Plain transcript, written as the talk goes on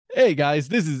Hey guys,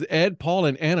 this is Ed, Paul,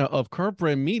 and Anna of Current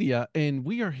Brand Media, and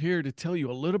we are here to tell you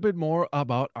a little bit more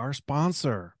about our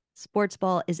sponsor.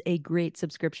 Sportsball is a great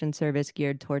subscription service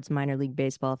geared towards minor league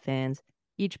baseball fans.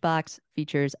 Each box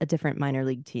features a different minor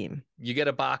league team. You get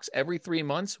a box every 3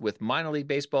 months with minor league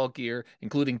baseball gear,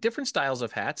 including different styles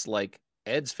of hats like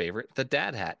Ed's favorite, the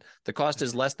dad hat. The cost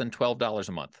is less than $12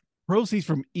 a month. Proceeds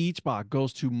from each box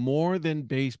goes to More Than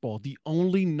Baseball, the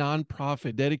only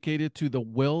nonprofit dedicated to the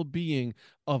well-being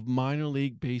of minor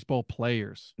league baseball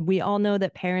players. We all know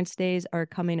that Parents' Days are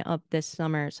coming up this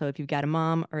summer, so if you've got a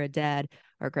mom or a dad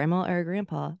or a grandma or a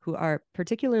grandpa who are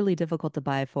particularly difficult to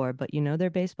buy for, but you know they're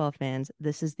baseball fans,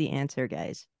 this is the answer,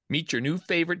 guys. Meet your new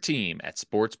favorite team at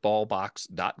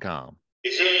sportsballbox.com.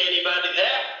 Is there anybody there?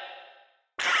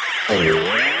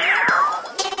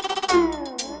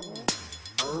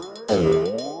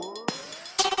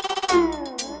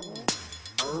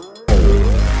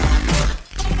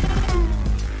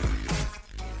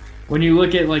 When you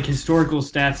look at like historical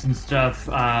stats and stuff,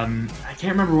 I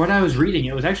can't remember what I was reading.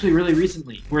 It was actually really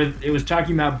recently where it was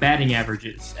talking about batting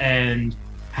averages and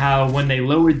how when they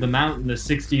lowered them out in the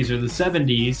 60s or the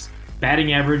 70s,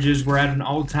 batting averages were at an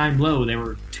all-time low. They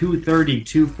were 230,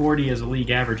 240 as a league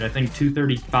average. I think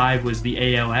 235 was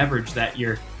the AL average that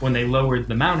year when they lowered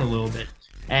them out a little bit.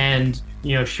 And,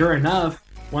 sure enough,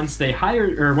 once they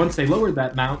lowered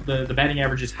that mount, the batting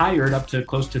average is higher up to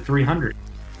close to 300.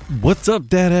 What's up,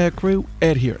 Dad Crew?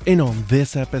 Ed here. And on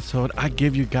this episode, I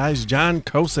give you guys John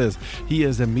Kocsis. He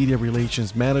is a media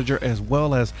relations manager as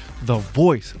well as the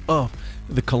voice of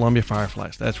the Columbia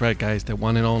Fireflies. That's right, guys, the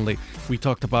one and only. We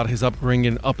talked about his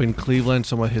upbringing up in Cleveland,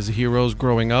 some of his heroes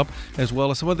growing up, as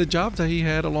well as some of the jobs that he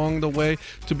had along the way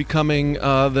to becoming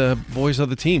the voice of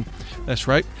the team. That's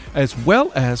right. As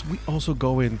well as we also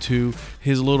go into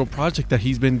his little project that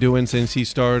he's been doing since he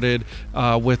started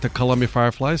with the Columbia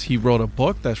Fireflies. He wrote a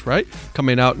book, that's right,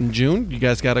 coming out in June. You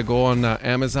guys got to go on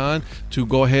Amazon to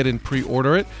go ahead and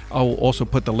pre-order it. I'll also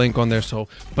put the link on there.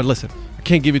 But listen, I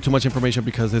can't give you too much information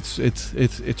because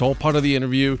it's all part of the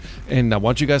interview, and I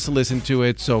want you guys to listen to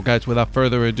it. So, guys, without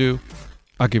further ado,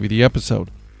 I'll give you the episode.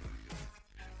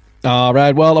 All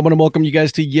right, well, I want to welcome you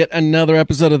guys to yet another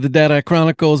episode of the Data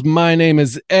Chronicles. My name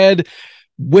is Ed.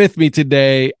 With me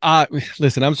today,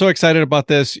 listen, I'm so excited about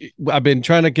this. I've been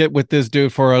trying to get with this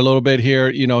dude for a little bit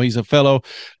here. He's a fellow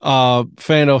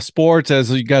fan of sports, as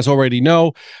you guys already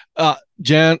know.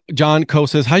 John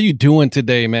Kocsis, how you doing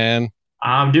today, man?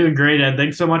 I'm doing great, Ed.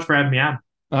 Thanks so much for having me on.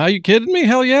 Are you kidding me?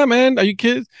 Hell yeah, man. Are you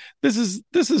kidding? This is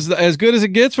as good as it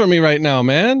gets for me right now,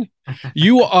 man.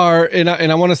 You are, and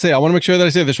I want to make sure that I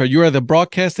say this right. You are the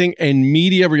broadcasting and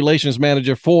media relations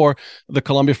manager for the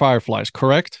Columbia Fireflies,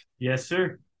 correct? Yes,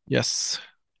 sir. Yes.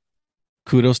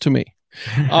 Kudos to me.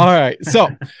 All right. So,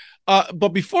 but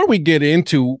before we get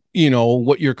into,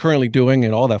 what you're currently doing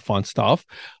and all that fun stuff,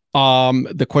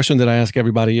 the question that I ask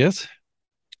everybody is,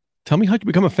 tell me how you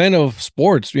become a fan of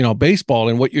sports, baseball,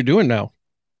 and what you're doing now.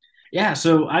 Yeah,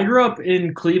 so I grew up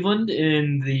in Cleveland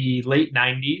in the late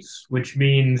 90s, which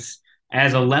means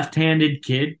as a left-handed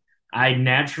kid, I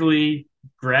naturally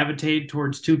gravitated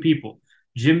towards two people,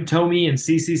 Jim Thome and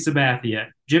CC Sabathia.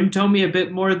 Jim Thome a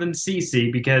bit more than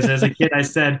CC because as a kid I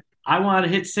said, I want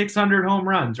to hit 600 home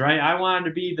runs, right? I wanted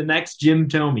to be the next Jim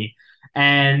Thome.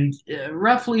 And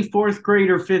roughly fourth grade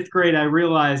or fifth grade, I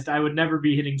realized I would never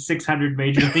be hitting 600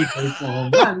 Major League Baseball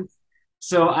home runs.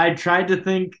 So I tried to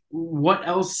think what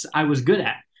else I was good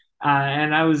at.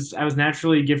 And I was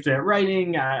naturally gifted at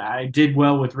writing. I did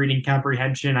well with reading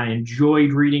comprehension. I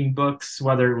enjoyed reading books,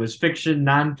 whether it was fiction,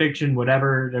 nonfiction,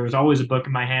 whatever. There was always a book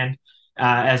in my hand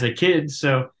as a kid.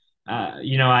 So,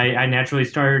 I naturally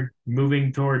started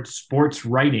moving towards sports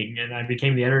writing, and I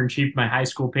became the editor-in-chief of my high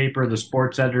school paper, the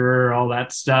sports editor, all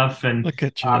that stuff. And look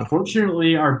at you.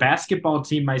 Fortunately, our basketball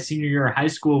team, my senior year of high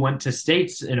school, went to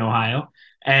states in Ohio.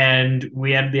 And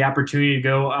we had the opportunity to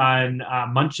go on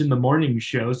Munch in the Morning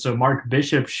show, so Mark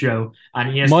Bishop's show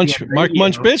on ESPN Mark Radio.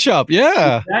 Munch Bishop,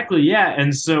 yeah. Exactly, yeah.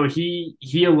 And so he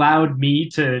allowed me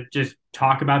to just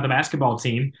talk about the basketball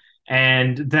team.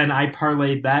 And then I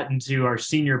parlayed that into our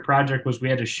senior project was we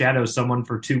had to shadow someone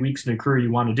for 2 weeks in a career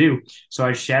you want to do. So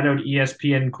I shadowed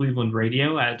ESPN Cleveland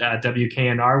Radio at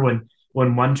WKNR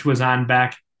when Munch was on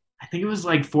back. I think it was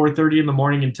like 4:30 in the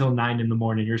morning until 9 in the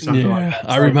morning or something like that. So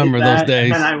I remember those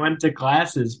days. And I went to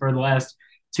classes for the last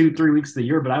 2-3 weeks of the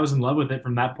year, but I was in love with it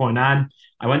from that point on.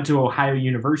 I went to Ohio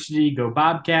University, go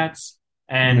Bobcats.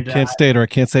 And I'm a Kent State, or I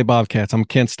can't say Bobcats. I'm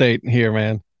Kent State here,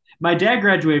 man. My dad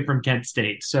graduated from Kent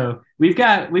State, so we've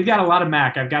got a lot of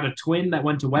MAC. I've got a twin that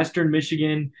went to Western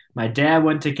Michigan. My dad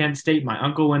went to Kent State. My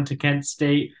uncle went to Kent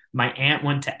State. My aunt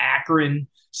went to Akron.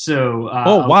 So,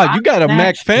 Oh a wow, lot you got a of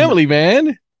Mac action, family,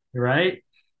 man. right?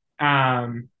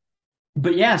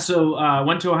 But yeah, so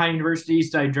went to Ohio University,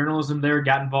 studied journalism there,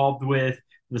 got involved with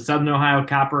the Southern Ohio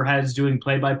Copperheads, doing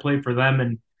play-by-play for them,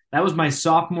 and that was my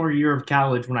sophomore year of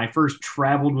college when I first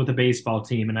traveled with a baseball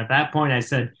team. And at that point, I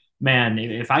said, "Man,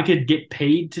 if I could get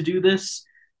paid to do this,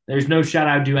 there's no shot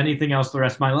I'd do anything else the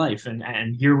rest of my life."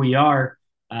 And here we are.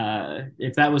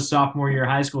 If that was sophomore year of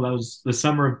high school, that was the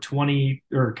summer of 20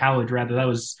 or college rather. That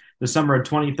was the summer of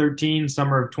 2013,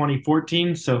 summer of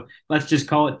 2014. So let's just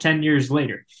call it 10 years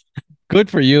later. Good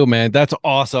for you, man. That's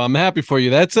awesome. I'm happy for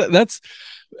you. That's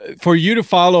for you to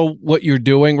follow what you're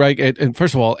doing, right? And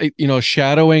first of all,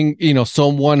 shadowing,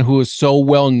 someone who is so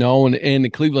well known in the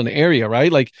Cleveland area,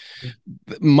 right? Like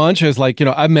Munch is like,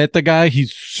 I met the guy.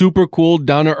 He's super cool,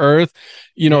 down to earth.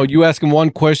 You ask him one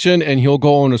question and he'll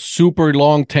go on a super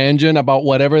long tangent about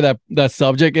whatever that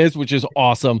subject is, which is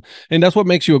awesome. And that's what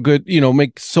makes you a good,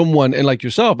 make someone, and like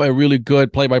yourself, a really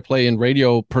good play-by-play and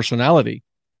radio personality.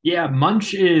 Yeah,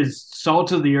 Munch is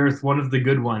salt of the earth, one of the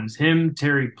good ones. Him,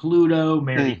 Terry Pluto,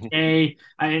 Mary Kay.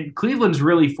 Cleveland's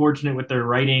really fortunate with their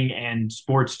writing and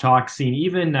sports talk scene.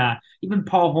 Even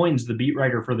Paul Hoynes, the beat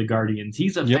writer for the Guardians,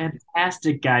 he's a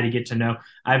fantastic guy to get to know.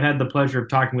 I've had the pleasure of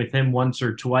talking with him once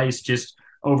or twice just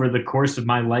over the course of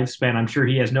my lifespan. I'm sure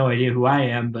he has no idea who I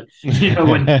am, but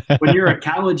when you're a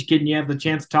college kid and you have the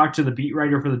chance to talk to the beat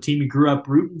writer for the team you grew up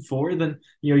rooting for, then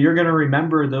you're going to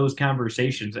remember those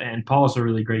conversations. And Paul's a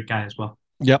really great guy as well.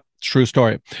 Yep, true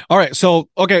story. All right, so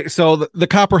the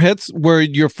Copperheads were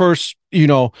your first,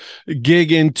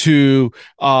 gig into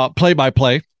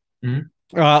play-by-play. Mm-hmm.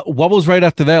 What was right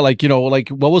after that?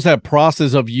 What was that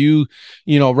process of you,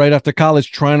 right after college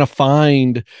trying to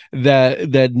find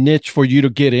that niche for you to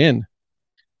get in?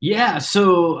 Yeah,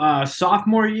 so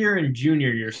sophomore year and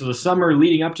junior year. So the summer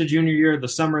leading up to junior year, the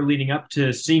summer leading up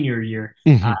to senior year,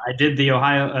 I did the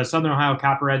Southern Ohio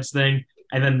Copperheads thing.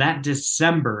 And then that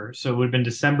December, so it would have been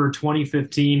December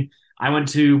 2015, I went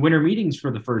to winter meetings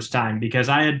for the first time because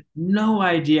I had no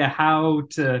idea how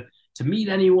to meet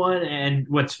anyone. And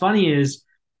what's funny is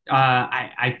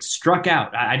I struck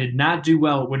out. I did not do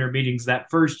well at winter meetings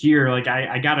that first year. Like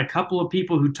I got a couple of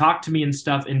people who talked to me and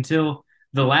stuff until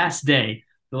the last day.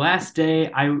 The last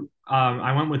day I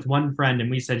went with one friend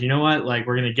and we said, you know what, like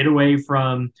we're gonna get away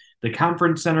from the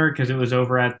conference center because it was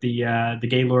over at the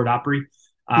Gaylord Opry.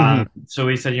 So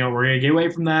we said, we're gonna get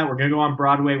away from that. We're gonna go on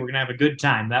Broadway. We're gonna have a good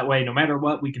time. That way, no matter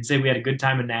what, we can say we had a good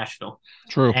time in Nashville.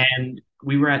 True. And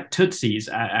we were at Tootsie's.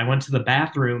 I went to the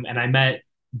bathroom and I met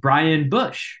Brian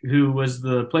Bush, who was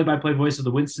the play-by-play voice of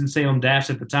the Winston-Salem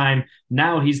Dash at the time.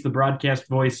 Now he's the broadcast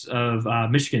voice of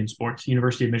Michigan sports,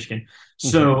 University of Michigan.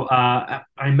 So I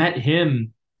met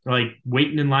him like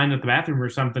waiting in line at the bathroom or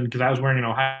something because I was wearing an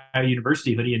Ohio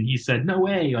University hoodie, and he said, "No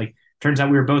way!" Like, turns out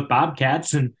we were both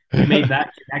Bobcats, and we made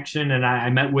that connection. And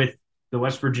I met with the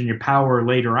West Virginia Power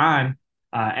later on.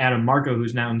 Adam Marco,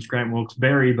 who's now in Scranton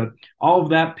Wilkes-Barre, but all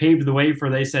of that paved the way for,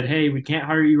 they said, hey, we can't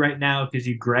hire you right now because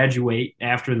you graduate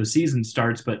after the season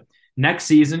starts, but next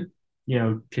season,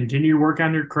 continue to work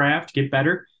on your craft, get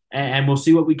better, and we'll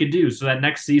see what we could do. So that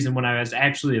next season, when I was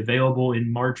actually available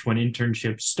in March when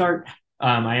internships start,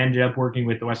 I ended up working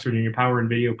with the West Virginia Power in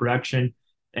video production,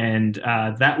 and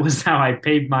that was how I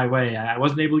paved my way. I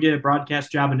wasn't able to get a broadcast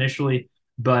job initially,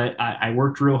 but I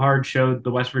worked real hard, showed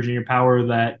the West Virginia Power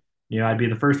that I'd be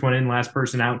the first one in, last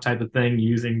person out type of thing,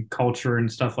 using culture and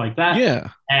stuff like that. Yeah.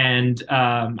 And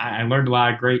I learned a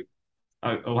lot of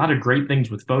great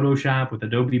things with Photoshop, with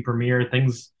Adobe Premiere,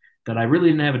 things that I really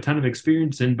didn't have a ton of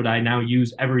experience in, but I now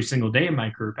use every single day in my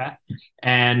career path.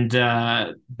 And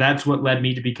that's what led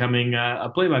me to becoming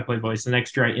a play-by-play voice. The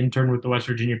next year, I interned with the West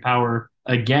Virginia Power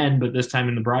again, but this time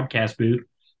in the broadcast booth.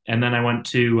 And then I went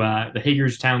to the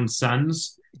Hagerstown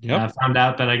Suns. Found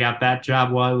out that I got that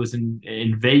job while I was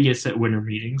in Vegas at winter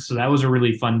meetings. So that was a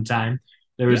really fun time.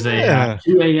 There was a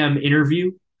 2 a.m.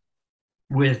 interview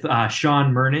with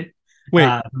Sean Mernon.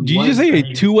 Wait, did you just say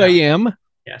a 2 a.m.?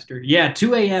 Yeah,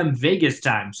 2 a.m. Vegas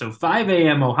time. So 5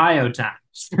 a.m. Ohio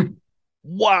time.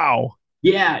 Wow.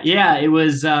 Yeah. It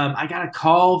was, I got a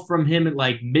call from him at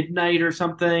like midnight or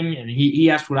something. And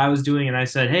he asked what I was doing. And I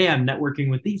said, hey, I'm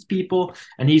networking with these people.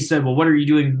 And he said, well, what are you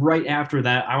doing right after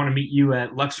that? I want to meet you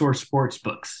at Luxor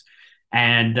Sportsbooks.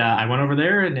 And I went over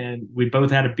there and then we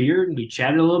both had a beer and we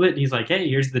chatted a little bit. And he's like, hey,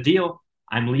 here's the deal.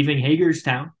 I'm leaving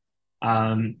Hagerstown.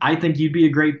 I think you'd be a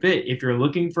great fit. If you're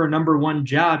looking for a number one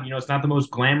job, it's not the most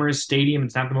glamorous stadium.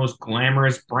 It's not the most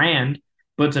glamorous brand,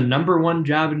 but it's a number one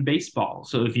job in baseball.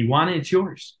 So if you want it, it's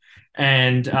yours.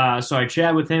 And so I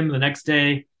chatted with him the next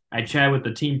day. I chatted with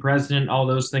the team president. All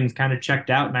those things kind of checked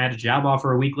out, and I had a job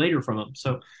offer a week later from him.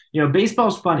 So,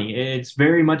 baseball's funny. It's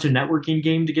very much a networking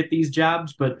game to get these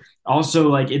jobs, but also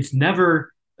like it's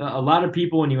never a lot of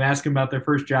people when you ask them about their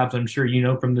first jobs. I'm sure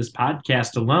from this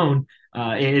podcast alone,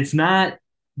 it's not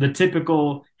the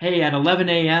typical, hey, at 11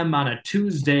 a.m. on a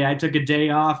Tuesday, I took a day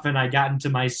off and I got into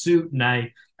my suit and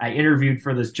I interviewed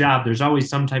for this job. There's always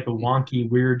some type of wonky,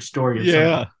 weird story of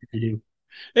something to do.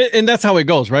 And that's how it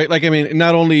goes, right? Like, I mean,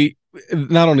 not only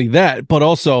that, but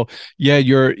also,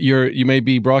 you may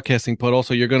be broadcasting, but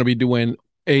also you're going to be doing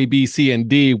A, B, C, and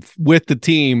D with the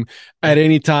team at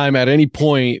any time, at any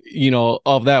point,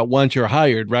 of that once you're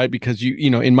hired, right? Because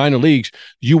in minor leagues,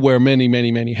 you wear many,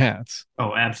 many, many hats.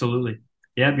 Oh, absolutely.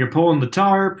 Yep, you're pulling the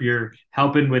tarp, you're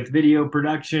helping with video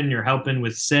production, you're helping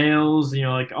with sales,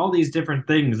 like all these different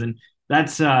things. And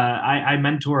that's I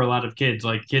mentor a lot of kids,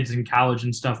 like kids in college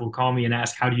and stuff will call me and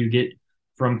ask, how do you get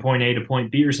from point A to point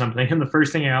B or something? And the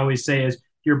first thing I always say is,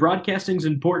 your broadcasting's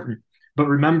important. But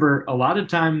remember, a lot of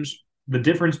times the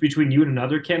difference between you and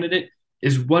another candidate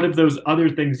is what of those other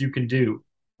things you can do.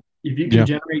 If you can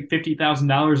generate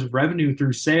 $50,000 of revenue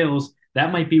through sales,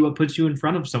 that might be what puts you in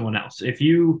front of someone else. If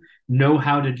you know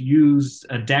how to use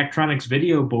a Daktronics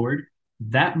video board,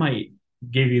 that might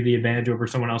give you the advantage over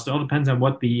someone else. It all depends on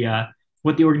what the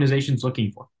organization's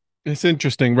looking for. It's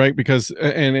interesting, right? Because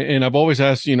and I've always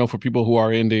asked, for people who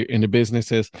are in the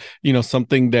businesses,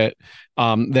 something that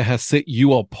that has set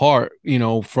you apart,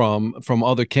 from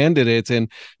other candidates, and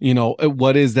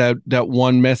what is that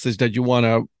one message that you want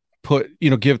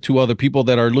to give to other people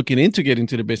that are looking into getting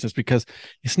into the business, because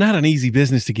it's not an easy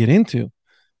business to get into.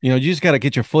 You just got to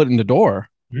get your foot in the door.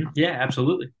 Yeah,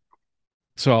 absolutely.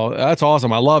 So that's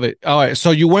awesome. I love it. All right.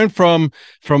 So you went from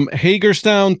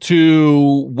Hagerstown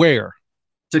to where?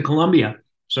 To Columbia.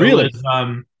 So really?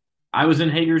 I was in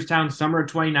Hagerstown summer of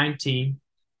 2019.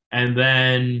 And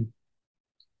then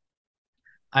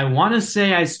I want to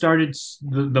say I started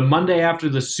the Monday after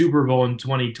the Super Bowl in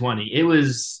 2020. It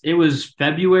was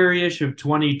February-ish of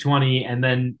 2020, and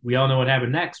then we all know what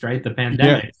happened next, right? The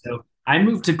pandemic. Yeah. So I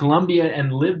moved to Columbia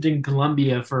and lived in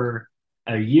Columbia for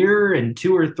a year and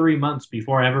 2 or 3 months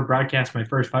before I ever broadcast my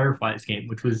first Fireflies game,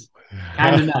 which was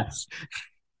kind of nuts.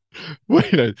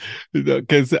 Wait,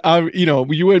 because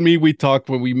you and me, we talked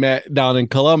when we met down in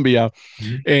Columbia,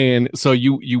 and so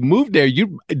you moved there.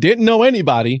 You didn't know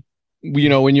anybody,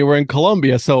 when you were in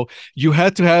Columbia, so you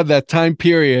had to have that time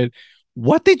period.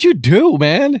 What did you do,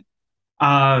 man?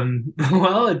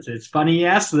 Well, it's funny you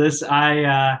asked this.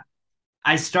 I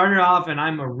started off, and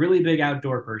I'm a really big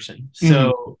outdoor person,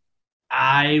 so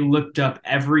I looked up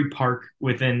every park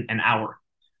within an hour,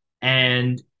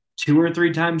 and 2 or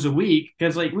 3 times a week,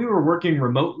 because like we were working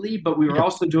remotely, but we were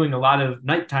also doing a lot of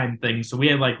nighttime things. So we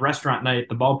had like restaurant night at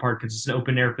the ballpark because it's an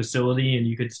open air facility and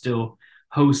you could still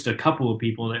host a couple of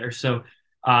people there. So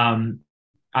on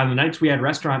the nights we had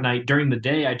restaurant night, during the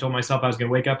day, I told myself I was going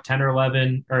to wake up 10 or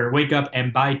 11 or wake up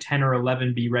and by 10 or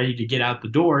 11 be ready to get out the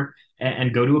door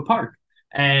and go to a park.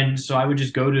 And so I would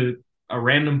just go to a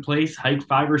random place, hike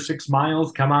 5 or 6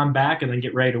 miles, come on back, and then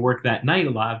get ready to work that night a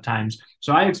lot of times.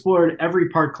 So I explored every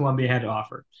park Columbia had to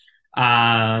offer.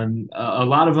 A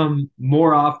lot of them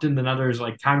more often than others,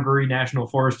 like Congaree National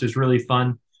Forest is really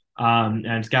fun. And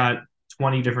it's got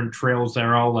 20 different trails that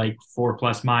are all like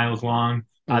 4+ miles long.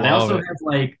 They also have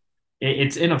like,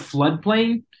 it's in a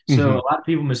floodplain. So a lot of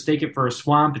people mistake it for a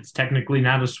swamp. It's technically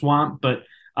not a swamp, but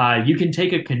you can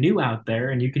take a canoe out there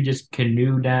and you can just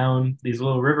canoe down these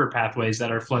little river pathways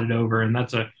that are flooded over. And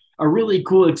that's a really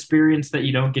cool experience that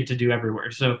you don't get to do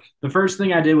everywhere. So the first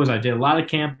thing I did was I did a lot of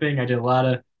camping. I did a lot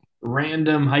of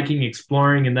random hiking,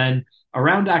 exploring. And then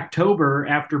around October,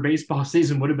 after baseball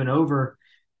season would have been over,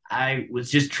 I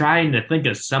was just trying to think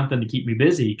of something to keep me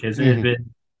busy because it had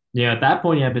been, at that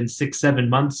point, it had been 6-7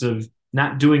 months of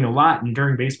not doing a lot. And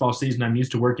during baseball season, I'm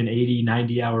used to working 80,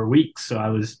 90-hour weeks. So I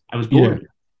was bored.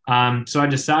 So I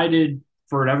decided,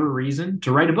 for whatever reason,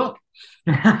 to write a book.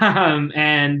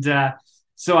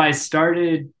 So I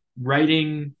started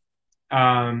writing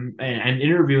and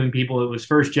interviewing people. It was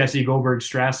first Jesse Goldberg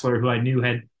Strassler, who I knew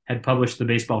had published the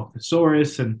Baseball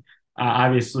Thesaurus, and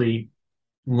obviously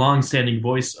longstanding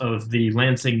voice of the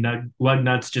Lansing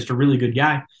Lugnuts, just a really good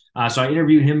guy. So I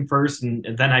interviewed him first, and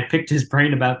then I picked his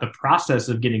brain about the process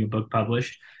of getting a book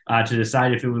published to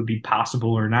decide if it would be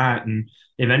possible or not. And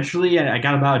eventually I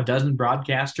got about a dozen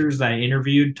broadcasters that I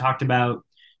interviewed, talked about,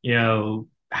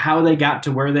 how they got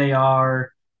to where they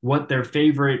are, what their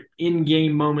favorite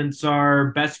in-game moments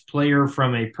are, best player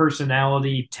from a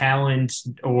personality, talent,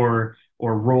 or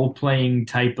role-playing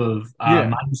type of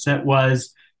mindset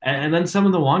was. And then some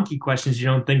of the wonky questions you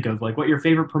don't think of, like what your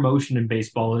favorite promotion in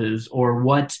baseball is, or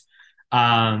what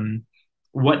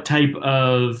type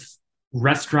of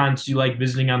restaurants you like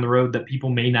visiting on the road that people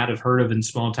may not have heard of in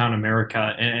small town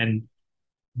America. And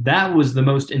that was the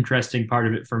most interesting part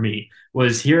of it for me,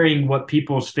 was hearing what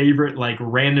people's favorite like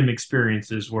random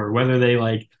experiences were, whether they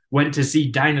like went to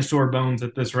see dinosaur bones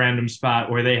at this random spot,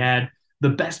 or they had the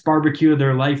best barbecue of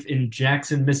their life in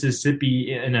Jackson,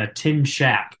 Mississippi in a tin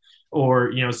shack,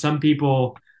 or some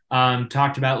people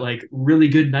talked about like really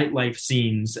good nightlife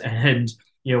scenes. And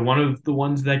one of the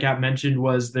ones that got mentioned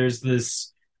was there's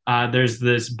this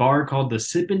bar called the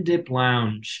Sip and Dip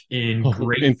Lounge in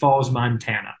Great Falls,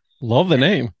 Montana. Love the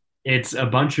name. It's a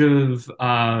bunch of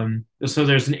so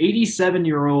there's an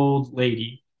 87-year-old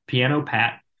lady, Piano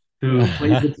Pat, who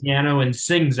plays the piano and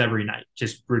sings every night,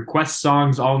 just requests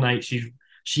songs all night.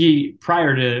 She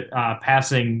prior to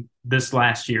passing this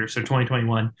last year, so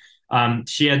 2021,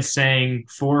 she had sang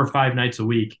 4 or 5 nights a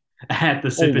week at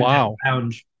the Sip and Dip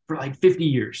Lounge for like 50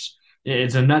 years.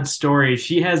 It's a nuts story.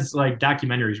 She has like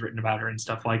documentaries written about her and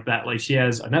stuff like that. Like she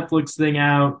has a Netflix thing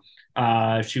out.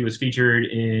 She was featured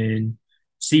in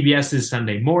CBS's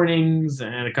Sunday Mornings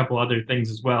and a couple other things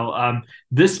as well.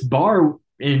 This bar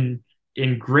in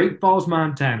Great Falls,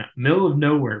 Montana, middle of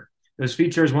nowhere, was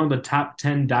featured as one of the top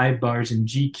 10 dive bars in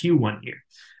GQ one year.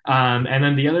 And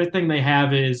then the other thing they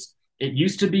have is it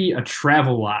used to be a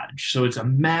travel lodge. So it's a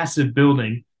massive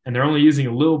building, and they're only using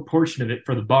a little portion of it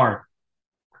for the bar.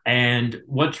 And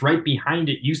what's right behind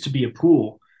it used to be a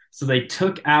pool. So they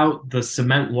took out the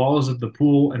cement walls of the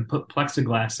pool and put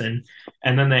plexiglass in.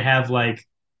 And then they have like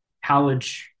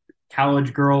college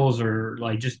girls or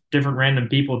like just different random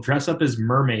people dress up as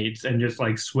mermaids and just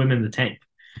like swim in the tank.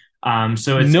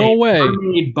 So it's no way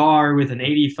mermaid bar with an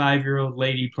 85-year-old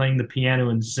lady playing the piano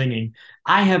and singing.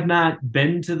 I have not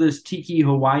been to this tiki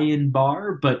Hawaiian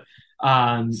bar, but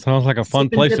sounds like a fun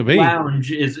place to be.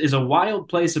 Lounge is a wild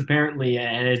place apparently,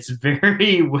 and it's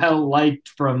very well liked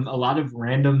from a lot of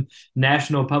random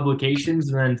national publications,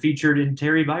 and then featured in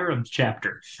Terry Byram's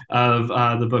chapter of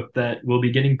the book that will be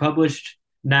getting published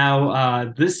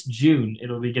now this June.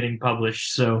 It'll be getting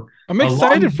published, so I'm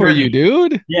excited for you,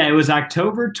 dude. Yeah, it was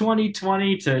October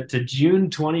 2020 to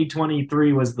June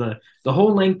 2023 was the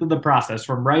whole length of the process,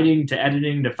 from writing to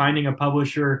editing to finding a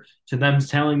publisher to them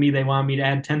telling me they want me to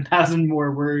add 10,000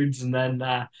 more words, and then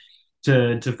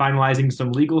to finalizing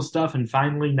some legal stuff, and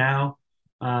finally now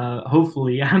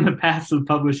hopefully on the path of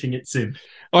publishing it soon.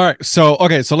 All right, so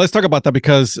let's talk about that,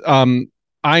 because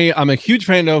I'm a huge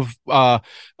fan of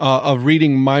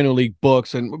reading minor league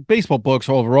books and baseball books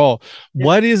overall. Yeah.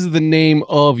 What is the name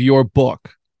of your book?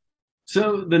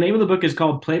 So the name of the book is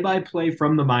called Play by Play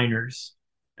from the Minors,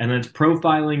 and it's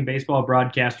profiling baseball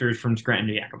broadcasters from Scranton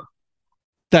to Yakima.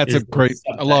 That's a great.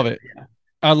 I love it. Yeah.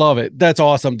 I love it. That's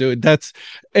awesome, dude.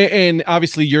 And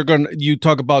obviously you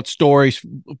talk about stories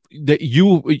that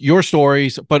your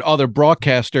stories, but other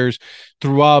broadcasters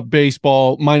throughout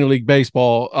baseball, minor league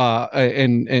baseball,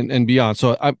 and beyond.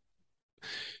 So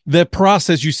the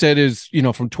process you said is,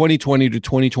 from 2020 to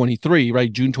 2023,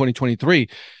 right? June 2023.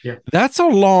 Yeah. That's a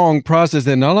long process.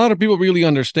 And a lot of people really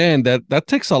understand that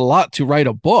takes a lot to write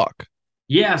a book.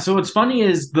 Yeah. So what's funny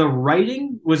is the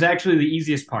writing was actually the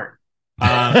easiest part.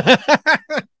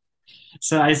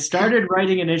 So I started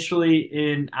writing initially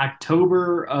in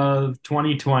October of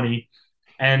 2020,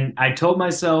 and I told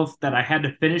myself that I had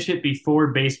to finish it before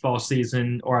baseball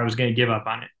season or I was going to give up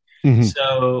on it. Mm-hmm.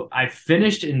 So I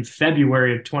finished in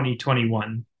February of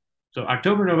 2021. So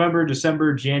October, November,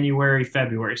 December, January,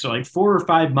 February. So like 4 or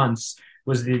 5 months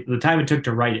was the time it took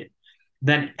to write it.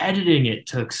 Then editing it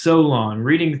took so long.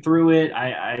 Reading through it,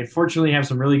 I fortunately have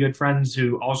some really good friends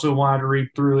who also wanted to read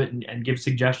through it and give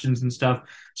suggestions and stuff.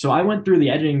 So I went through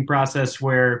the editing process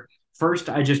where first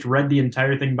I just read the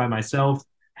entire thing by myself,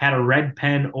 had a red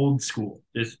pen, old school,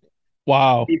 just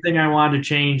anything I wanted to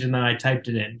change, and then I typed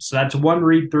it in. So that's one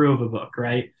read through of a book,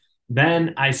 right?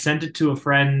 Then I sent it to a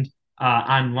friend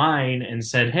online and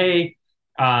said, hey,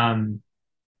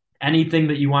 anything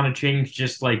that you want to change,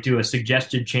 just like do a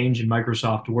suggested change in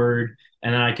Microsoft Word,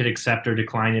 and then I could accept or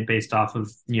decline it based off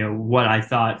of, what I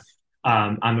thought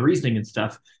on the reasoning and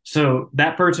stuff. So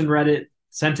that person read it,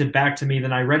 sent it back to me.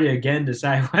 Then I read it again,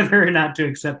 decide whether or not to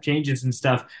accept changes and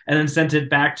stuff, and then sent it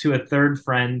back to a third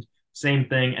friend, same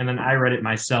thing. And then I read it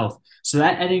myself. So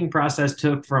that editing process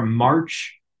took from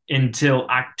March until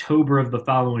October of the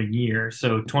following year,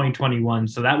 so 2021.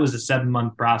 So that was a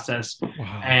 7-month process.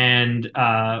 Wow. And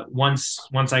once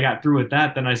I got through with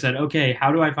that, then I said, okay,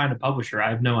 how do I find a publisher? I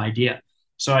have no idea.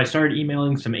 So I started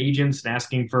emailing some agents and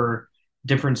asking for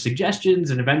different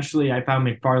suggestions, and eventually I found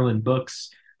McFarland Books.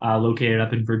 located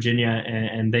up in Virginia,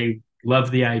 and they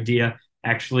love the idea.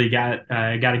 Actually, got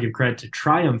to give credit to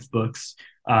Triumph Books,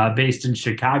 based in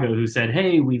Chicago, who said,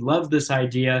 "Hey, we love this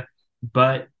idea,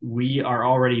 but we are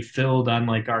already filled on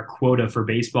like our quota for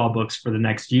baseball books for the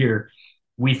next year.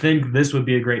 We think this would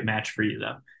be a great match for you,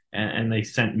 though." And they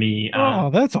sent me. Oh,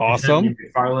 that's They sent me awesome.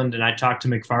 McFarland, and I talked to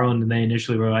McFarland, and they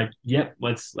initially were like, "Yep,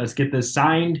 let's get this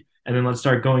signed, and then let's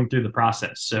start going through the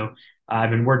process." So I've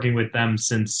been working with them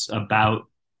since about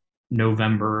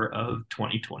November of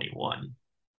 2021.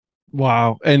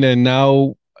 Wow. And then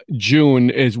now June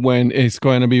is when it's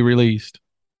going to be released.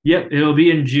 Yep, it'll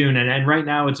be in June, and right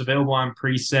now it's available on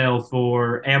pre-sale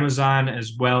for Amazon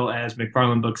as well as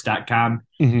McFarlandBooks.com.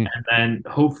 Mhm. And then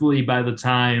hopefully by the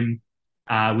time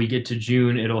we get to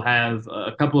June, it'll have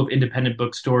a couple of independent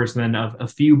bookstores and then a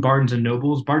few Barnes and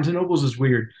Nobles. Barnes and Nobles is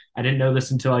weird. I didn't know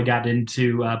this until I got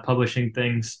into publishing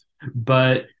things,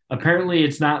 but apparently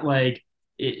it's not like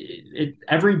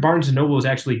every Barnes and Noble is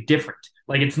actually different.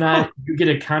 Like it's Huh. not you get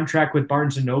a contract with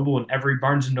Barnes and Noble and every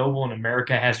Barnes and Noble in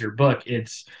America has your book.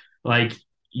 It's like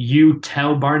you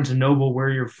tell Barnes and Noble where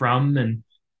you're from, and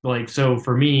like so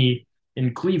for me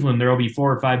in Cleveland there will be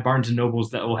 4 or 5 Barnes and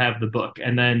Nobles that will have the book,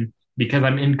 and then because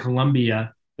I'm in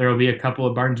Columbia there will be a couple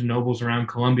of Barnes and Nobles around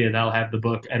Columbia that'll have the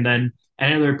book, and then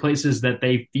any other places that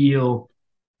they feel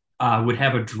would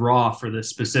have a draw for this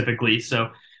specifically.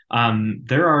 So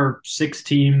there are 6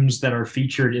 teams that are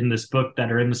featured in this book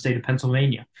that are in the state of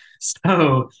Pennsylvania.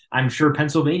 So I'm sure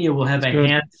Pennsylvania will have That's a good.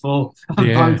 handful of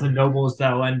Yeah. Barnes and Nobles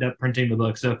that will end up printing the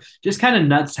book. So just kind of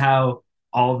nuts how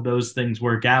all of those things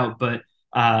work out. But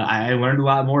I learned a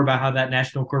lot more about how that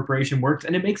national corporation works,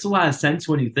 and it makes a lot of sense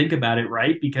when you think about it,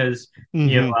 right? Because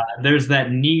Mhm. there's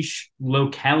that niche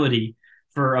locality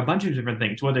for a bunch of different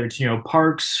things, whether it's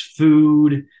parks,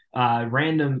 food,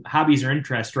 random hobbies or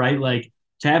interests, right? Like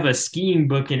to have a skiing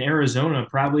book in Arizona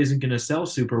probably isn't going to sell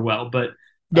super well, but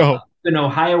No. in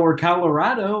Ohio or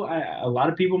Colorado, a lot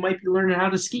of people might be learning how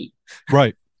to ski.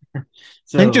 Right.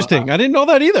 So Interesting. I didn't know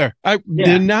that either. I did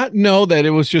yeah, not know that it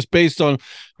was just based on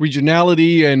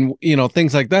regionality and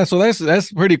things like that. So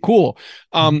that's pretty cool.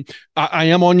 Mhm. I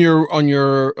am on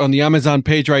on the Amazon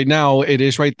page right now. It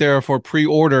is right there for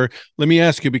pre-order. Let me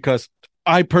ask you because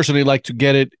I personally like to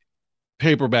get it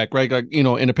paperback, right? Like in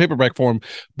a paperback form.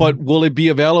 But will it be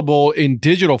available in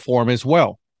digital form as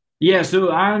well? Yeah, so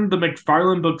on the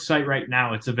McFarland book site right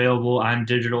now, it's available on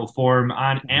digital form.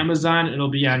 On Amazon,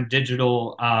 it'll be on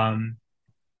digital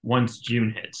once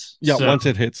June hits. Yeah, So once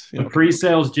it hits. Yeah, the okay.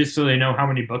 pre-sales just so they know how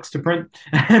many books to print,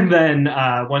 and then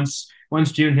once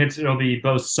June hits, it'll be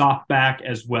both softback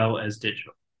as well as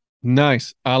digital.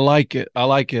 Nice. I like it. I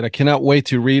like it. I cannot wait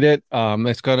to read it.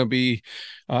 It's gonna be.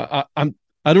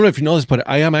 I don't know if you know this, but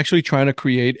I am actually trying to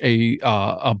create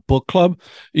a book club,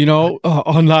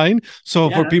 online. So Yeah,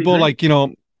 for that'd be people great.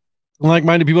 like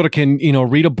like-minded people that can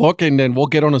read a book and then we'll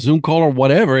get on a Zoom call or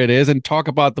whatever it is and talk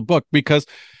about the book because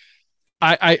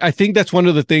I think that's one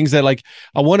of the things that like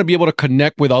I want to be able to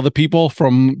connect with other people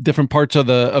from different parts of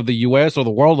the US or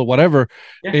the world or whatever.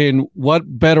 Yeah. And what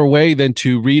better way than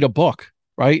to read a book,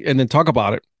 right? And then talk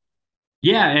about it.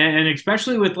 Yeah, and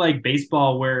especially with like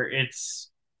baseball, where it's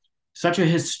such a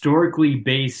historically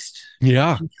based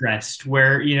Yeah. interest,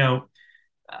 where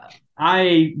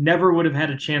I never would have had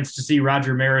a chance to see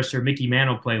Roger Maris or Mickey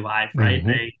Mantle play live, right?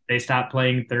 Mhm. They stopped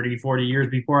playing 30, 40 years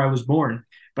before I was born.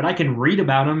 But I can read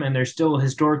about them and they're still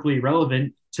historically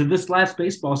relevant to this last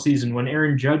baseball season when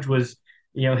Aaron Judge was,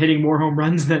 hitting more home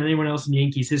runs than anyone else in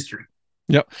Yankees history.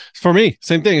 Yep. For me,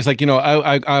 same thing. It's like,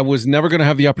 I was never going to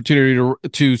have the opportunity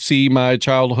to see my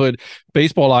childhood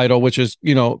baseball idol, which is,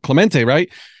 Clemente, right?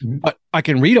 Mhm. But I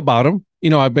can read about him.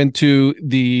 I've been to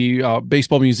the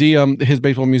baseball museum, his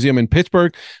baseball museum in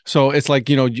Pittsburgh. So it's like,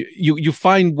 you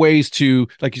find ways to,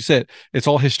 like you said, it's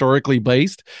all historically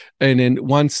based. And then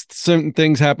once certain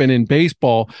things happen in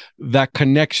baseball, that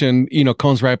connection,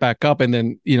 comes right back up. And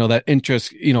then, that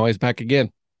interest, is back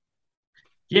again.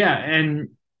 Yeah, and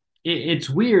it's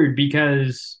weird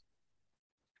because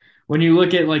when you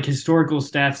look at like historical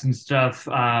stats and stuff,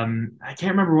 I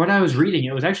can't remember what I was reading.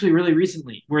 It was actually really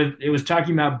recently where it was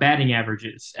talking about batting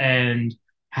averages and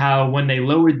how when they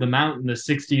lowered the amount in the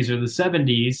 60s or the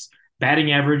 70s,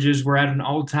 batting averages were at an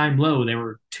all-time low. They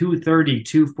were 230,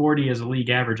 240 as a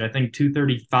league average. I think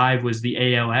 235 was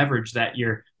the AL average that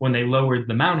year when they lowered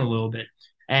the amount a little bit.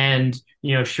 And,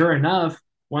 sure enough,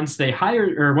 once they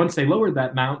lowered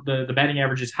that amount, the batting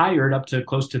average is higher up to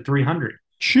close to 300. Uh,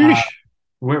 Sheesh.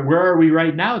 where are we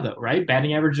right now, though, right?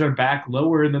 Batting averages are back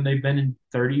lower than they've been in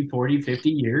 30, 40, 50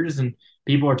 years. And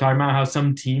people are talking about how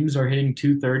some teams are hitting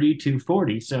 230,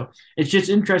 240. So it's just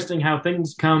interesting how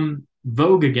things come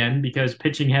vogue again because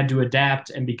pitching had to adapt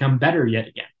and become better yet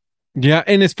again. Yeah,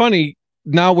 and it's funny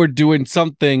now we're doing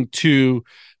something to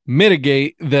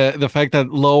mitigate the fact that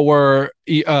lower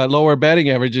batting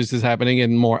averages is happening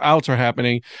and more outs are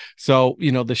happening. So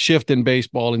the shift in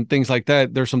baseball and things like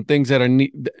that. There's some things that are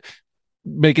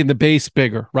making the base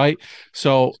bigger, right?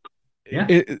 So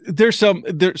yeah, there's some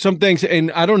things,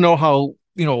 and I don't know how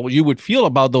you would feel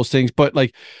about those things, but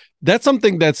like that's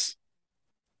something that's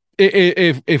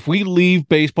if we leave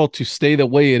baseball to stay the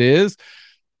way it is,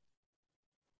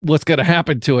 what's going to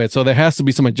happen to it? So there has to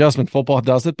be some adjustment. Football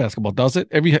does it, basketball does it,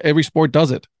 every sport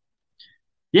does it.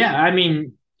 Yeah, I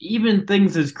mean, even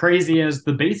things as crazy as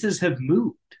the bases have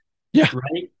moved. Yeah,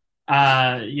 right.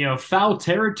 Foul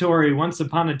territory once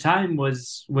upon a time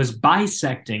was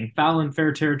bisecting. Foul and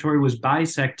fair territory was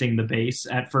bisecting the base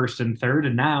at first and third,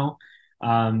 and now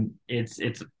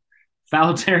it's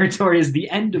foul territory is the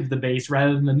end of the base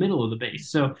rather than the middle of the base.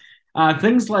 So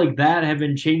things like that have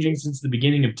been changing since the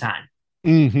beginning of time.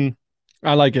 Mm-hmm.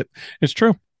 I like it. It's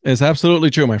true. It's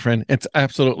absolutely true, my friend. It's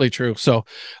absolutely true. So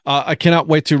I cannot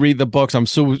wait to read the books. I'm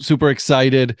super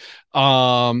excited.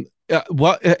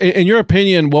 What, in your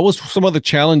opinion, what was some of the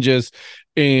challenges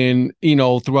in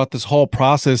throughout this whole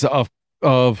process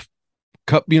of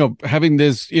having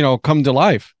this come to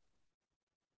life?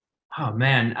 Oh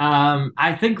man,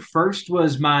 I think first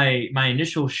was my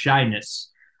initial shyness.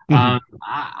 Mm-hmm.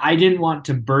 I didn't want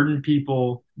to burden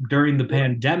people during the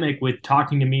pandemic with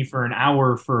talking to me for an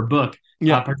hour for a book,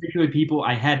 Yeah. particularly people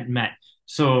I hadn't met.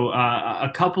 So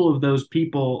a couple of those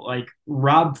people, like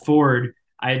Rob Ford,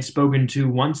 I had spoken to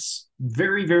once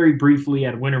very, very briefly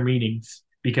at winter meetings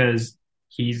because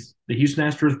he's the Houston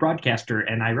Astros broadcaster,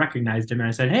 and I recognized him and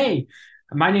I said, "Hey,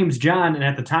 my name's John," and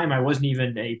at the time I wasn't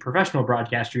even a professional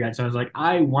broadcaster yet. So I was like,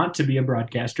 I want to be a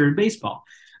broadcaster in baseball.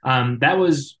 That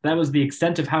was the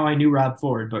extent of how I knew Rob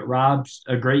Ford. But Rob's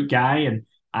a great guy, and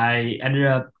I ended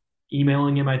up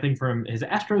emailing him, I think, from his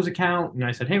Astros account, and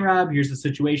I said, "Hey Rob, here's the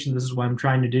situation. This is what I'm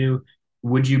trying to do.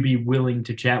 Would you be willing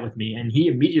to chat with me?" And he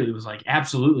immediately was like,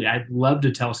 "Absolutely. I'd love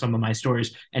to tell some of my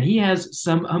stories." And he has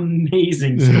some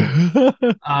amazing stories.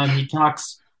 He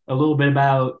talks a little bit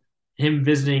about him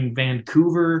visiting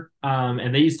Vancouver,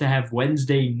 and they used to have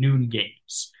Wednesday noon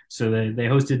games. So they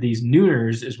hosted these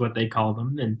nooners, is what they call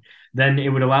them, and then it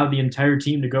would allow the entire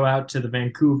team to go out to the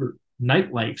Vancouver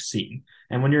nightlife scene.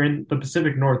 And when you're in the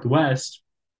Pacific Northwest,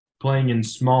 playing in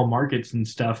small markets and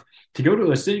stuff, to go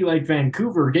to a city like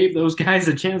Vancouver gave those guys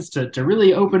a chance to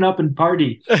really open up and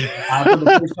party for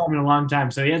the first time in a long time.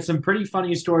 So he had some pretty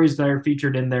funny stories that are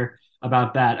featured in there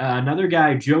about that. Another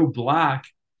guy, Joe Block,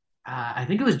 I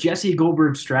think it was Jesse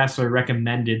Goldberg Strassler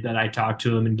recommended that I talk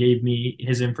to him and gave me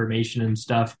his information and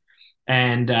stuff.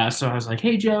 And so I was like,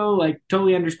 "Hey, Joe, like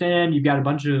totally understand. You've got a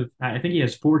bunch of, I think he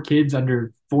has 4 kids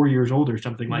under 4 years old or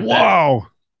something like that." Wow.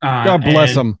 God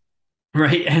bless him.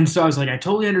 Right. And so I was like, "I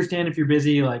totally understand if you're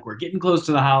busy. Like, we're getting close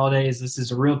to the holidays. This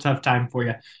is a real tough time for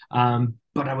you.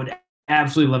 But I would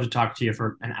absolutely love to talk to you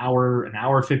for an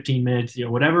hour, 15 minutes,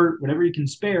 whatever you can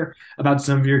spare about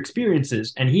some of your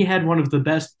experiences." And he had one of the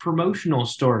best promotional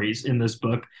stories in this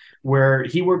book where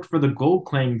he worked for the Gold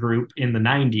Clan Group in the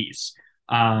 90s.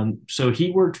 So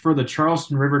he worked for the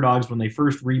Charleston River Dogs when they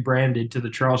first rebranded to the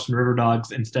Charleston River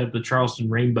Dogs instead of the Charleston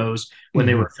Rainbows when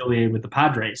they were affiliated with the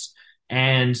Padres.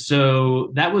 And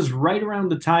so that was right around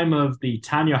the time of the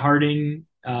Tanya Harding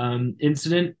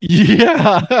incident.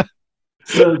 Yeah.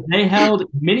 So they held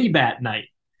mini bat night.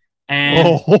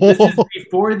 And this is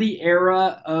before the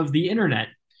era of the internet.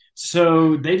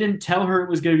 So they didn't tell her it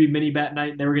was going to be mini bat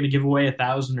night. They were going to give away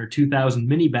 1,000 or 2,000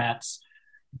 mini bats.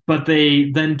 But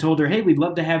they then told her, "Hey, we'd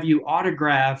love to have you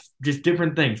autograph just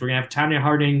different things. We're going to have Tanya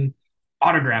Harding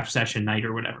autograph session night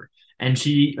or whatever." And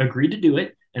she agreed to do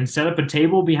it and set up a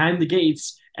table behind the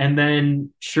gates. And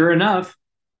then, sure enough,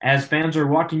 as fans are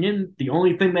walking in, the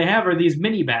only thing they have are these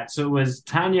mini bats. So it was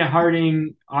Tanya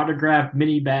Harding autograph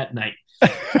mini bat night.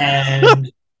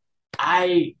 And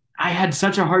I had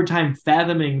such a hard time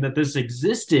fathoming that this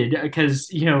existed because,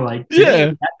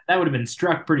 today, that would have been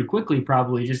struck pretty quickly,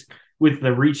 probably just with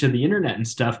the reach of the internet and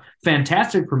stuff.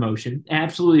 Fantastic promotion,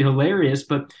 absolutely hilarious.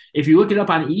 But if you look it up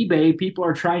on eBay, people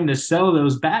are trying to sell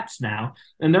those bats now,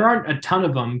 and there aren't a ton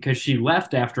of them because she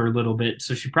left after a little bit.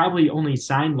 So she probably only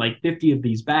signed like 50 of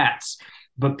these bats.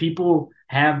 But people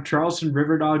have Charleston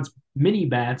River Dogs mini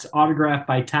bats autographed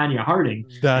by Tanya Harding.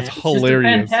 That's it's hilarious.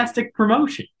 Just a fantastic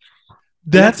promotion.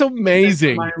 That's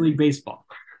amazing. Minor league baseball.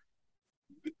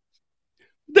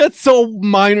 That's so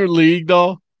minor league,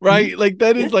 though, right? Like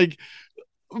that is like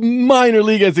minor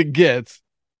league as it gets.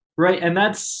 Right, and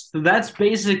that's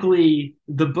basically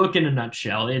the book in a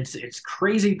nutshell. It's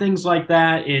crazy things like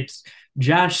that. It's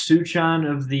Josh Suchan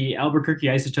of the Albuquerque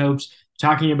Isotopes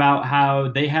talking about how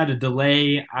they had a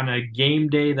delay on a game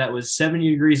day that was 70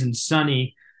 degrees and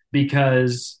sunny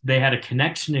because they had a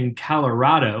connection in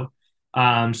Colorado.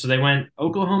 So they went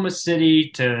Oklahoma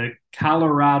City to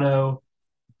Colorado,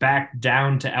 back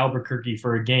down to Albuquerque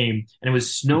for a game, and it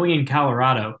was snowing in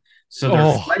Colorado. So their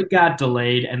Oh, flight got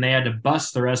delayed, and they had to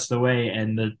bus the rest of the way.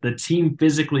 And the team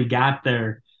physically got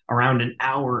there around an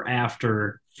hour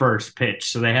after first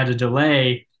pitch, so they had to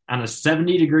delay on a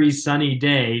 70-degree sunny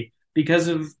day because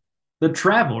of the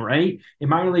travel. Right, in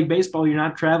minor league baseball, you're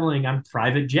not traveling on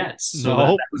private jets, so no.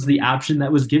 that was the option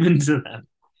that was given to them.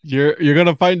 You're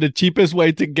gonna find the cheapest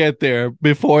way to get there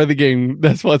before the game.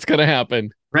 That's what's gonna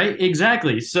happen. Right,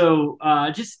 exactly. So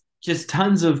just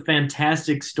tons of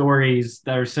fantastic stories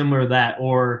that are similar to that.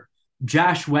 Or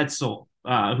Josh Wetzel,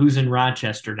 who's in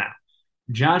Rochester now.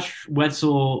 Josh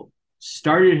Wetzel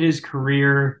started his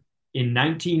career in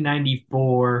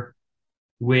 1994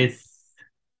 with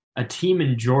a team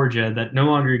in Georgia that no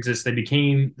longer exists. They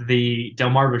became the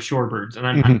Delmarva Shorebirds, and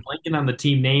I'm Mhm. blanking on the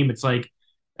team name. It's like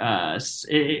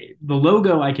the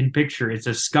logo I can picture. It's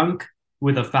a skunk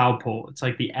with a foul pole. It's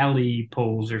like the alley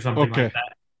poles or something like Okay.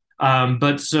 that.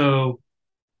 But so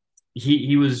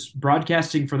he was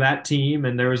broadcasting for that team,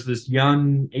 and there was this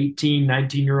young 18,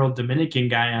 19-year-old Dominican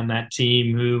guy on that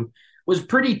team who was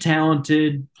pretty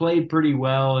talented, played pretty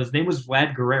well. His name was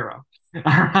Vlad Guerrero.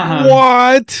 Um,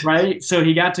 What? right? So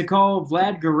he got to call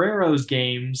Vlad Guerrero's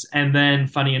games, and then,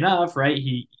 funny enough, right,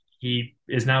 he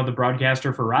is now the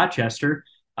broadcaster for Rochester.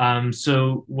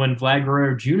 So when Vlad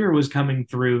Guerrero Jr. was coming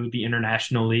through the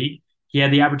International League, he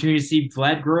had the opportunity to see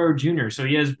Vlad Guerrero Jr. So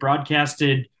he has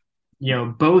broadcasted,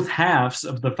 both halves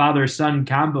of the father-son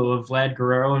combo of Vlad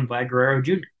Guerrero and Vlad Guerrero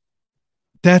Jr.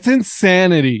 That's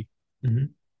insanity. Mm-hmm.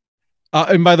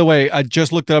 And by the way, I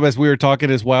just looked it up as we were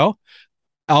talking as well.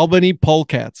 Albany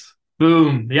Polecats.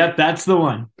 Boom. Yep, that's the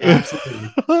one.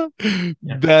 Absolutely.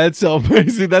 Yep. That's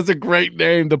amazing. That's a great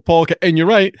name, the Polecat. And you're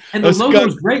right. And the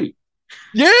logo's great.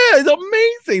 Yeah, it's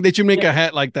amazing. They should make a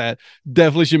hat like that.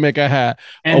 Definitely should make a hat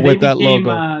And they with that became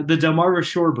logo. the Delmarva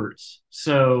Shorebirds.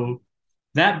 So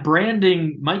that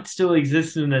branding might still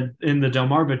exist in the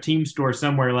Delmarva team store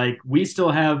somewhere. Like we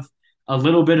still have a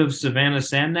little bit of Savannah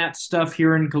Sandnat stuff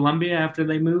here in Columbia after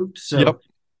they moved. So Yep.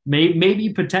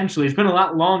 maybe potentially it's been a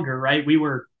lot longer, right? We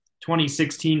were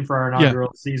 2016 for our Yeah.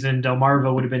 inaugural season.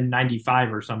 Delmarva would have been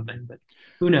 95 or something, but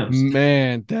who knows?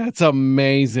 Man, that's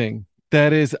amazing.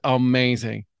 That is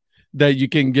amazing that you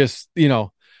can just,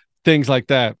 things like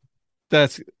that.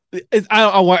 That's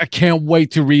I can't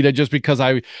wait to read it just because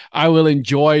I will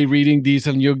enjoy reading these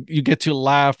and you get to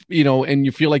laugh, and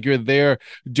you feel like you're there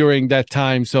during that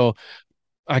time. So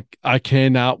I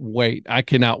cannot wait. I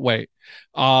cannot wait.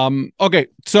 Okay,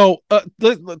 so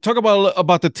let's talk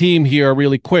about the team here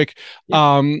really quick.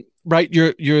 Yeah. Right,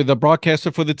 you're the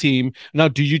broadcaster for the team. Now,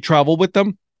 do you travel with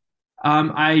them?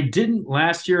 I didn't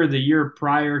last year or the year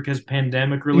prior because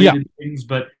pandemic Yeah. related things,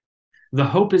 but the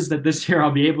hope is that this year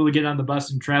I'll be able to get on the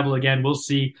bus and travel again. We'll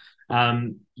see.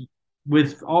 Um,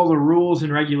 with all the rules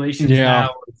and regulations Yeah. now,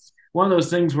 it's one of those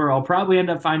things where I'll probably end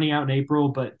up finding out in April,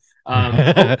 but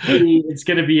hopefully it's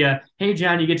going to be hey,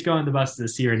 John, you get to go on the bus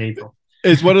this year in April.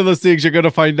 It's one of those things you're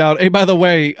gonna find out. Hey, by the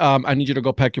way, I need you to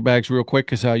go pack your bags real quick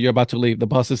because you're about to leave. The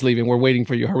bus is leaving. We're waiting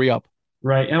for you. Hurry up.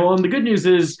 Right. And the good news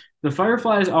is the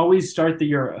Fireflies always start the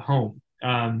year at home.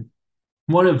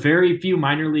 One of very few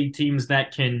minor league teams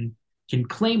that can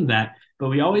claim that, but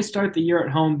we always start the year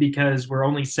at home because we're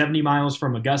only 70 miles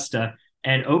from Augusta,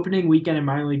 and opening weekend in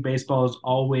minor league baseball is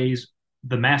always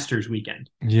the Masters weekend.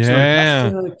 So Yeah.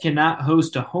 Augusta cannot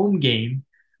host a home game,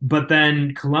 but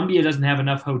then Columbia doesn't have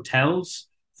enough hotels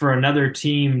for another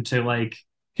team to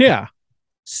Yeah.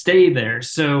 stay there.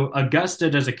 So Augusta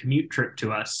does a commute trip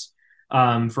to us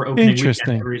for opening weekend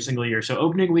Interesting. every single year. So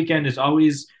opening weekend is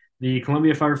always the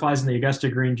Columbia Fireflies and the Augusta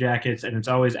Green Jackets, and it's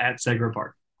always at Segra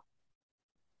Park.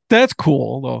 That's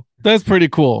cool though. That's pretty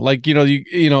cool. Like,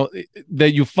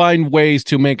 that you find ways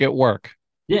to make it work.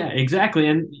 Yeah, exactly.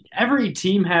 And every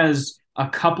team has a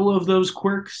couple of those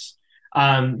quirks.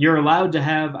 You're allowed to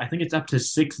have, I think it's up to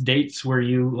 6 dates where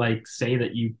you say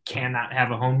that you cannot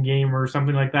have a home game or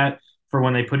something like that for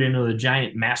when they put into the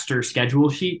giant master schedule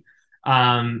sheet.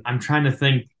 I'm trying to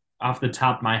think off the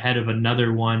top of my head of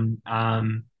another one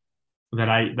that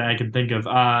I can think of.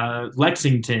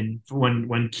 Lexington when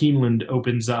Keeneland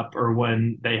opens up, or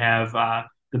when they have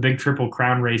the big Triple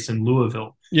Crown race in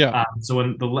Louisville. Yeah. So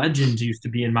when the Legends used to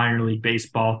be in minor league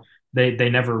baseball, they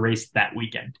never raced that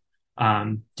weekend,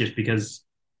 just because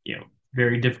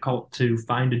very difficult to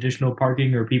find additional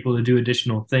parking or people to do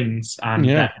additional things on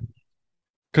Yeah. that.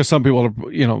 Because some people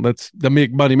are, that's the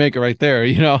big money maker right there.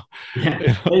 Yeah,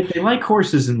 they like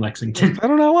horses in Lexington. I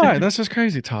don't know why. That's just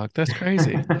crazy talk. That's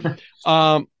crazy.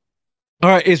 Um, all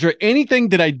right. Is there anything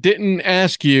that I didn't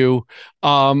ask you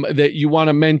that you want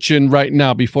to mention right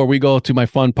now before we go to my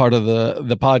fun part of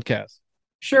the podcast?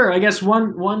 Sure. I guess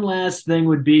one last thing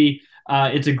would be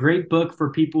it's a great book for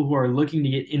people who are looking to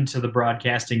get into the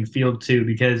broadcasting field too,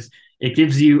 because it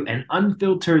gives you an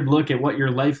unfiltered look at what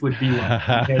your life would be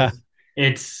like. Because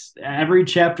it's every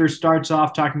chapter starts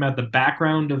off talking about the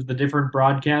background of the different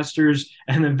broadcasters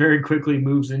and then very quickly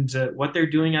moves into what they're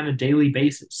doing on a daily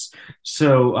basis.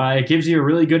 So it gives you a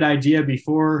really good idea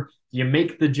before you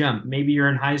make the jump. Maybe you're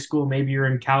in high school, maybe you're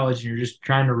in college, and you're just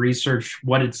trying to research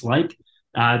what it's like.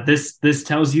 This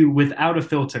tells you without a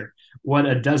filter what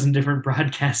a dozen different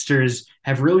broadcasters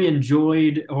have really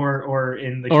enjoyed, or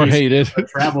in the Or case hated. of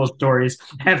travel stories,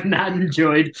 have not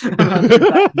enjoyed about their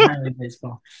time in minor league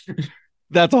baseball.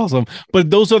 That's awesome. But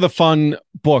those are the fun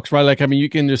books, right? Like, I mean, you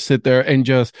can just sit there and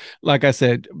just, like I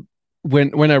said,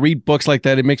 when I read books like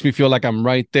that, it makes me feel like I'm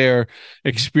right there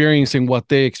experiencing what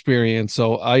they experience.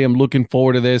 So I am looking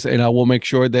forward to this, and I will make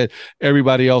sure that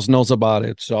everybody else knows about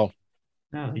it. So,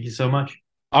 Oh, thank you so much.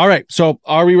 all right. So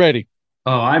are we ready?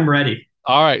 Oh, I'm ready.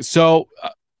 All right. So,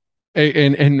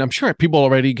 and I'm sure people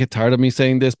already get tired of me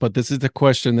saying this, but this is the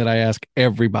question that I ask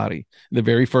everybody. The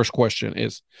very first question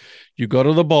is, you go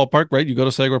to the ballpark, right? You go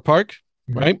to Sager Park,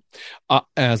 right?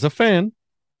 As a fan,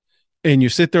 and you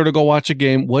sit there to go watch a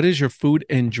game. What is your food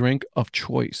and drink of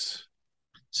choice?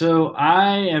 So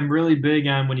I am really big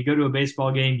on when you go to a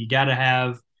baseball game, you got to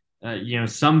have,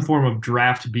 some form of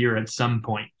draft beer at some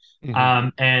point.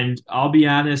 And I'll be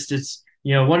honest, it's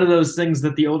one of those things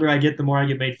that the older I get, the more I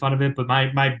get made fun of it. But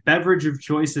my beverage of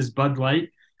choice is Bud Light.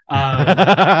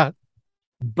 But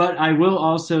I will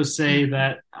also say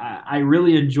that I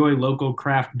really enjoy local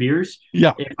craft beers.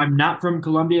 Yeah. If I'm not from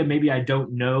Columbia, maybe I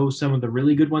don't know some of the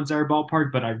really good ones at our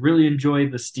ballpark, but I really enjoy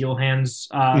the Steel Hands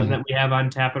that we have on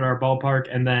tap at our ballpark.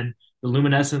 And then the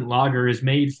Luminescent Lager is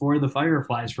made for the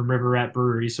Fireflies from River Rat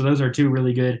Brewery. So those are two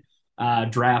really good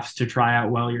drafts to try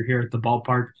out while you're here at the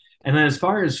ballpark. And then as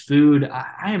far as food,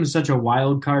 I am such a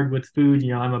wild card with food.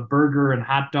 I'm a burger and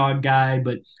hot dog guy,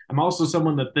 but I'm also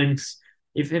someone that thinks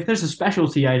if there's a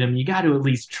specialty item, you got to at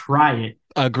least try it.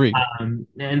 Agreed.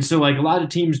 And so like a lot of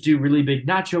teams do really big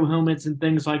nacho helmets and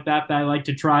things like that I like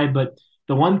to try. But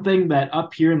the one thing that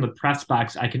up here in the press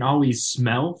box I can always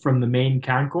smell from the main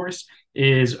concourse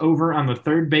is over on the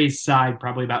third base side,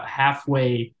 probably about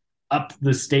halfway up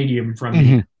the stadium from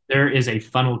me, there is a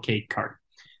funnel cake cart.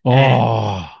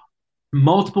 Oh.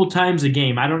 Multiple times a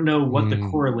game. I don't know what the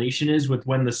correlation is with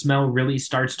when the smell really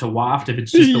starts to waft, if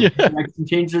it's just the direction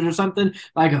changes or something.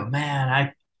 I go, man,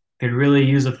 I could really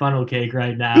use a funnel cake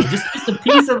right now. Just a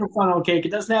piece of a funnel cake. It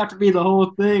doesn't have to be the whole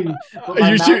thing. But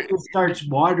my mouth just starts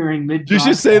watering mid. You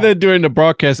should say that during the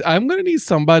broadcast. I'm going to need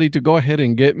somebody to go ahead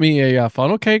and get me a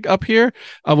funnel cake up here.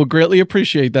 I would greatly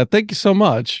appreciate that. Thank you so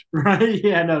much. Right?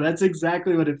 Yeah, no, that's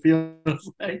exactly what it feels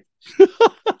like.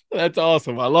 That's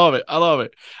awesome. I love it. All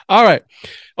right.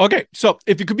 Okay. So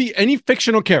if you could be any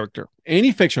fictional character,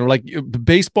 like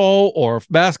baseball or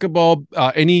basketball,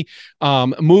 any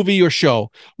movie or show,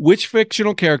 which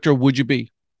fictional character would you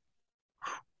be?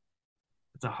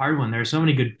 It's a hard one. There are so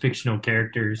many good fictional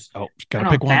characters. Oh, gotta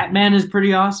pick one. Batman is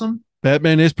pretty awesome.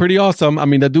 I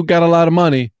mean, that dude got a lot of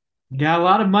money. Got a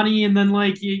lot of money, and then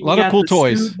like you got of cool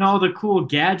toys and all the cool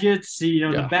gadgets. The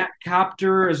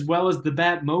Batcopter as well as the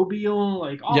Batmobile,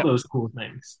 like all those cool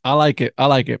things. I like it. All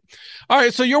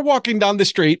right, so you're walking down the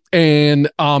street and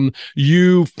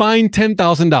you find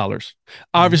 $10,000.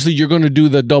 Obviously, you're going to do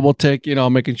the double tick,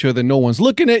 making sure that no one's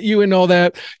looking at you and all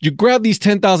that. You grab these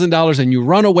 $10,000 and you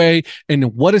run away.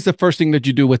 And what is the first thing that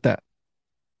you do with that?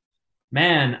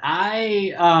 Man,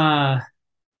 I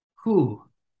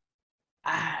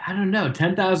don't know.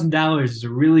 $10,000 is a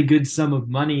really good sum of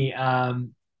money.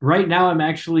 Right now, I'm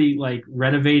actually like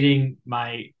renovating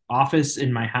my office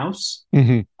in my house.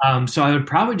 So I would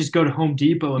probably just go to Home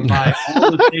Depot and buy all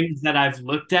the things that I've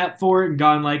looked at for it and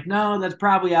gone like, no, that's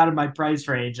probably out of my price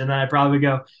range. And then I probably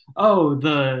go, oh,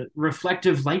 the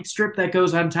reflective light strip that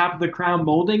goes on top of the crown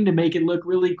molding to make it look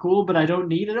really cool, but I don't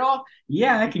need it all.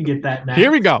 Yeah, I can get that now.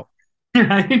 Here we go.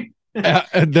 Right?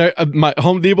 My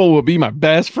Home Depot will be my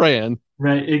best friend.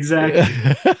 Right, exactly.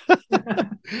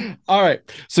 All right.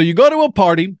 So you go to a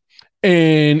party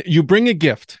and you bring a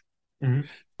gift.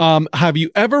 Have you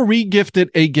ever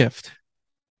re-gifted a gift?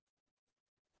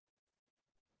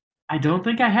 I don't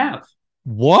think I have.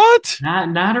 What?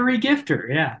 Not a regifter.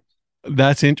 Yeah.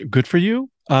 That's good for you.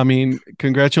 I mean,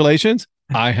 congratulations.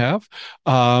 I have.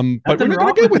 But we're Nothing not going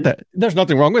wrong to get with with that. There's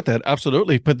nothing wrong with that.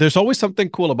 Absolutely. But there's always something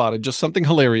cool about it. Just something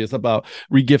hilarious about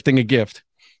regifting a gift.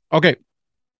 Okay.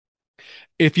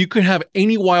 If you could have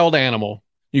any wild animal,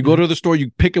 you go Mhm. to the store, you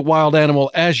pick a wild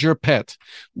animal as your pet.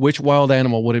 Which wild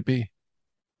animal would it be?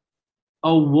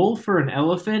 A wolf or an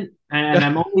elephant? And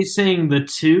I'm only saying the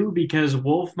two because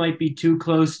wolf might be too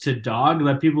close to dog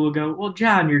that people will go, well,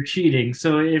 John, you're cheating.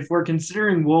 So if we're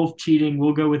considering wolf cheating,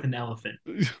 we'll go with an elephant.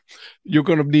 You're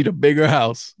going to need a bigger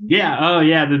house. Yeah. Oh,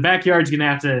 yeah. The backyard's gonna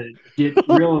have to get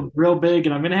real big,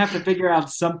 and I'm gonna have to figure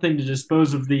out something to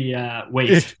dispose of the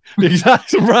waste.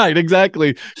 Exactly right.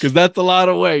 Exactly. Because that's a lot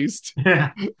of waste.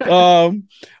 Yeah.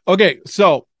 Okay.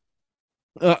 So,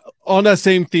 on that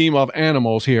same theme of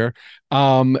animals here,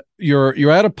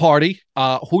 you're at a party.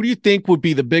 Who do you think would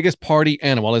be the biggest party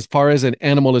animal as far as an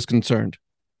animal is concerned?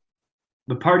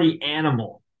 The party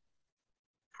animal.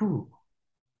 Whew.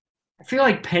 I feel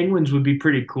like penguins would be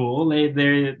pretty cool.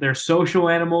 They're social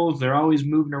animals. They're always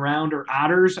moving around. Or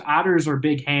otters. Otters are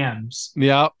big hams.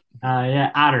 Yeah,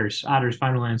 Yeah, otters. Otters.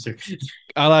 Final answer.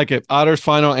 I like it. Otter's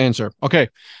final answer. Okay.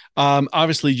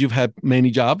 Obviously you've had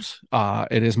many jobs.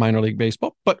 It is minor league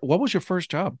baseball, but what was your first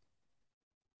job?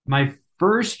 My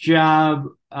first job,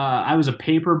 I was a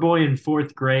paper boy in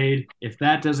fourth grade. If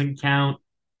that doesn't count,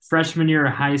 freshman year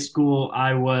of high school,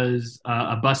 I was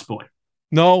a busboy.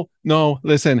 No.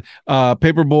 Listen,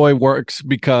 Paperboy works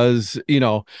because,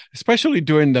 especially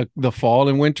during the fall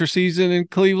and winter season in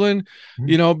Cleveland,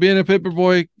 being a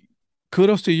Paperboy,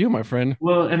 kudos to you, my friend.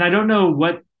 Well, and I don't know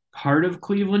what part of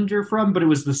Cleveland you're from, but it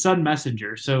was the Sun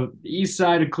Messenger. So the east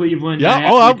side of Cleveland. Yeah. I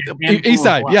had Oh, like a handful east of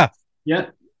side. blocks. Yeah. Yeah.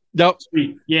 Yep.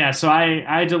 Sweet. Yeah. So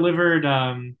I delivered.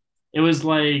 It was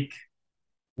like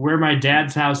where my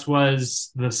dad's house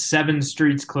was, the 7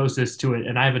 streets closest to it,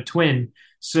 and I have a twin.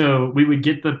 So we would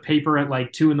get the paper at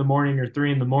like 2 in the morning or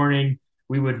 3 in the morning.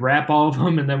 We would wrap all of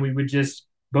them, and then we would just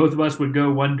both of us would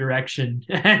go one direction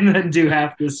and then do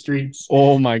half the streets.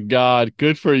 Oh my God.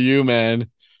 Good for you, man.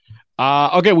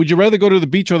 Okay. Would you rather go to the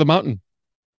beach or the mountain?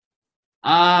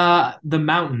 The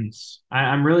mountains.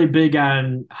 I'm really big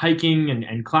on hiking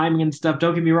and climbing and stuff.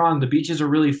 Don't get me wrong, the beach is a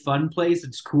really fun place.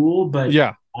 It's cool, but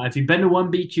Yeah. if you've been to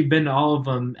one beach, you've been to all of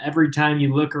them. Every time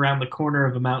you look around the corner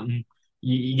of a mountain,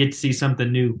 you get to see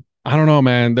something new. I don't know,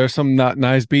 man. There's some not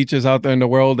nice beaches out there in the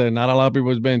world that not a lot of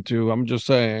people have been to. I'm just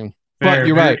saying. But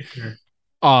you're right. Fair.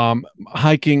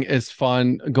 Hiking is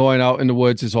fun. Going out in the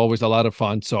woods is always a lot of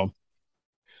fun. So,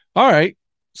 all right.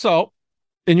 So,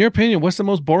 in your opinion, what's the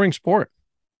most boring sport?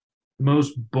 The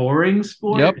most boring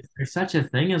sport? Yep. Is there such a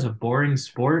thing as a boring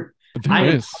sport? There I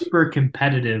am is. super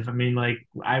competitive. I mean, like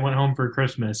I went home for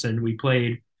Christmas and we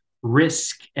played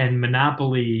Risk and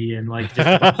Monopoly and like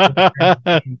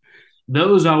just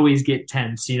those always get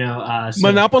tense, So,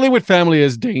 Monopoly with family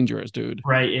is dangerous, dude.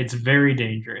 right, it's very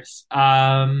dangerous.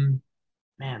 Man,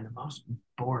 the most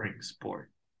boring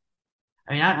sport.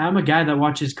 I mean, I'm a guy that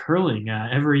watches curling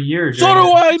every year. So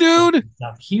do I, dude.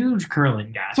 Huge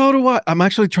curling guy. So do I. I'm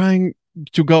actually trying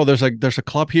to go. There's a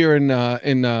club here in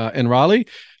Raleigh.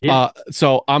 Yeah.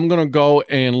 So I'm gonna go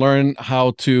and learn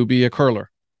how to be a curler.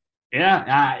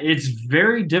 Yeah, it's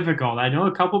very difficult. I know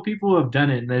a couple people who have done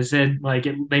it, and they said like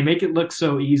they make it look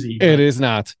so easy. It is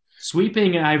not.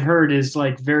 Sweeping, I've heard, is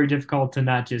like very difficult to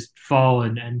not just fall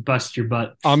and bust your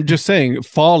butt. I'm just saying,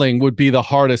 falling would be the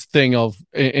hardest thing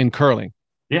in curling.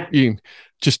 Yeah.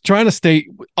 Just trying to stay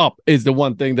up is the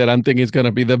one thing that I'm thinking is going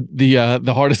to be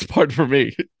the hardest part for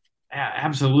me. Yeah,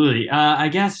 absolutely. I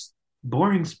guess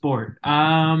boring sport.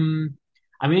 I'm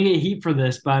gonna get heat for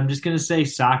this, but I'm just gonna say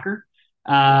soccer.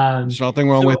 There's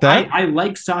nothing wrong with that. I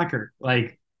like soccer.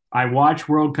 Like I watch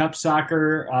World Cup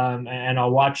soccer, and I'll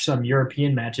watch some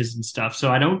European matches and stuff. So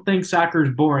I don't think soccer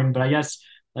is boring, but I guess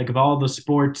like of all the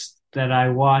sports that I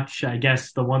watch, I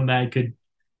guess the one that I could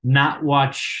not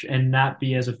watch and not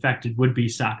be as affected would be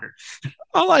soccer.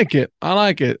 I like it.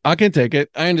 I can take it.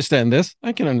 I understand this.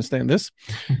 I can understand this.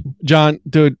 John,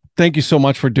 dude, thank you so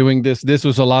much for doing this. This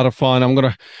was a lot of fun. I'm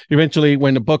gonna eventually,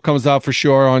 when the book comes out for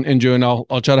sure in June, I'll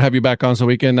try to have you back on so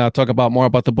we can talk about more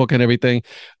about the book and everything.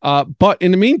 But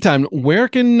in the meantime, where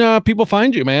can people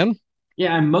find you, man?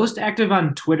 Yeah, I'm most active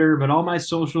on Twitter, but all my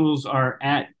socials are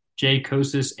at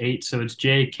jkocsis8. So it's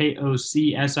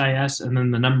JKOCSIS and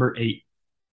then the number 8.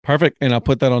 Perfect. And I'll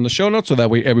put that on the show notes so that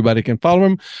way everybody can follow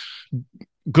him.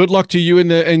 Good luck to you in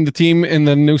the team in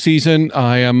the new season.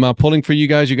 I am pulling for you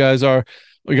guys. You guys are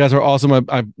awesome.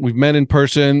 We've met in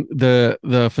person.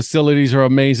 The facilities are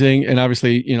amazing, and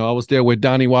obviously, I was there with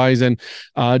Donnie Wise and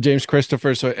James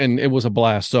Christopher. And it was a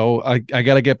blast. So I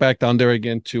got to get back down there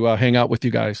again to hang out with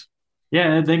you guys.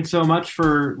 Yeah, thanks so much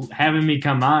for having me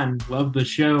come on. Love the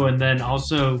show. And then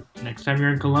also, next time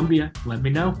you're in Columbia, let me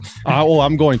know.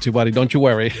 I'm going to, buddy. Don't you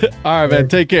worry. All right, man.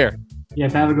 Take care. Yeah,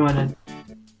 have a good one then.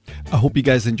 I hope you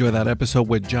guys enjoyed that episode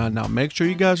with John. Now, make sure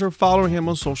you guys are following him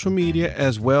on social media,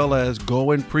 as well as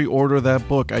go and pre-order that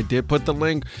book. I did put the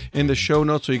link in the show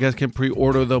notes so you guys can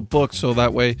pre-order the book, so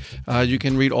that way you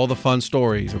can read all the fun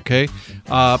stories, okay?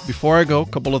 Before I go, a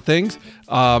couple of things.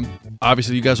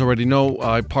 Obviously, you guys already know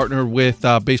I partnered with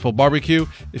Baseball Barbecue.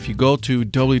 If you go to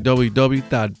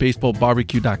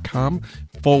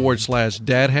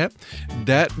www.baseballbarbecue.com/dad hat,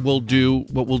 that will do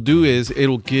what we'll do is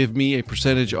it'll give me a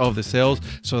percentage of the sales,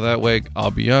 so that way, I'll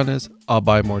be honest, I'll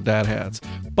buy more dad hats.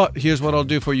 But here's what I'll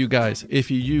do for you guys. If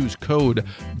you use code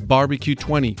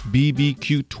BBQ20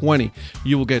 BBQ20,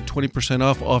 you will get 20%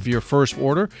 off of your first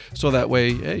order, so that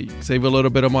way, hey, save a little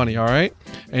bit of money. All right,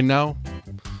 and now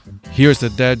here's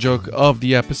the dad joke of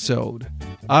the episode.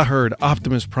 I heard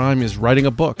Optimus Prime is writing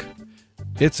a book.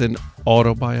 It's an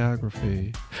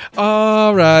autobiography.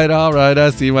 All right. I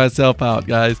see myself out,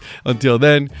 guys. Until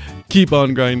then, keep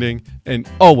on grinding and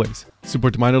always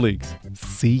support the minor leagues.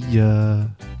 See ya.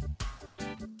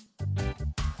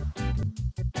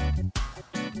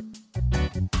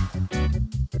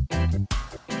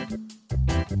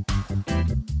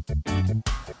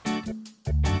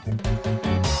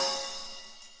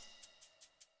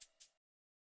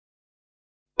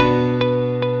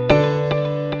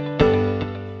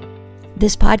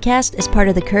 This podcast is part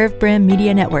of the Curved Brim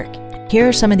Media Network. Here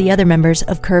are some of the other members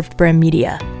of Curved Brim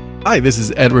Media. Hi, this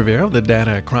is Ed Rivera of the Dad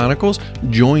Hat Chronicles.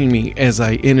 Join me as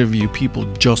I interview people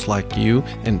just like you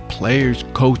and players,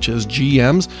 coaches,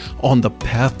 GMs on the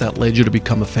path that led you to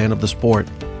become a fan of the sport.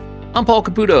 I'm Paul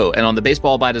Caputo, and on the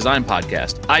Baseball by Design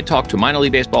podcast, I talk to minor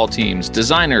league baseball teams,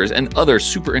 designers, and other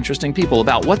super interesting people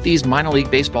about what these minor league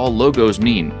baseball logos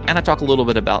mean, and I talk a little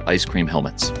bit about ice cream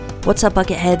helmets. What's up,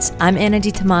 Bucketheads? I'm Anna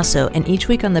DiTomaso, and each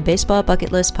week on the Baseball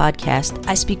Bucket List podcast,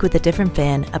 I speak with a different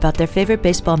fan about their favorite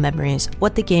baseball memories,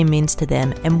 what the game means to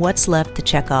them, and what's left to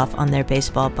check off on their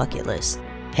baseball bucket list.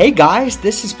 Hey guys,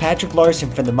 this is Patrick Larson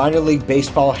from the Minor League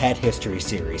Baseball Hat History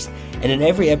Series, and in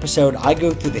every episode I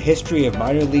go through the history of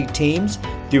minor league teams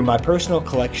through my personal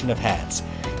collection of hats.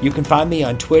 You can find me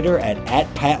on Twitter at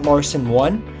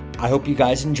PatLarson1. I hope you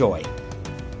guys enjoy.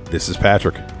 This is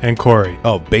Patrick and Corey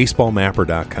of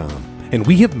BaseballMapper.com, and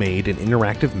we have made an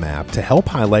interactive map to help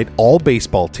highlight all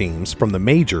baseball teams from the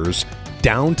majors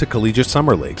down to collegiate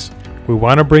summer leagues. We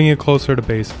want to bring you closer to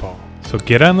baseball. So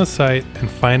get on the site and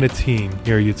find a team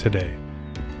near you today.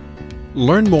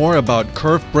 Learn more about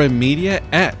Curved Brim Media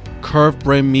at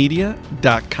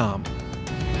curvedbrimmedia.com.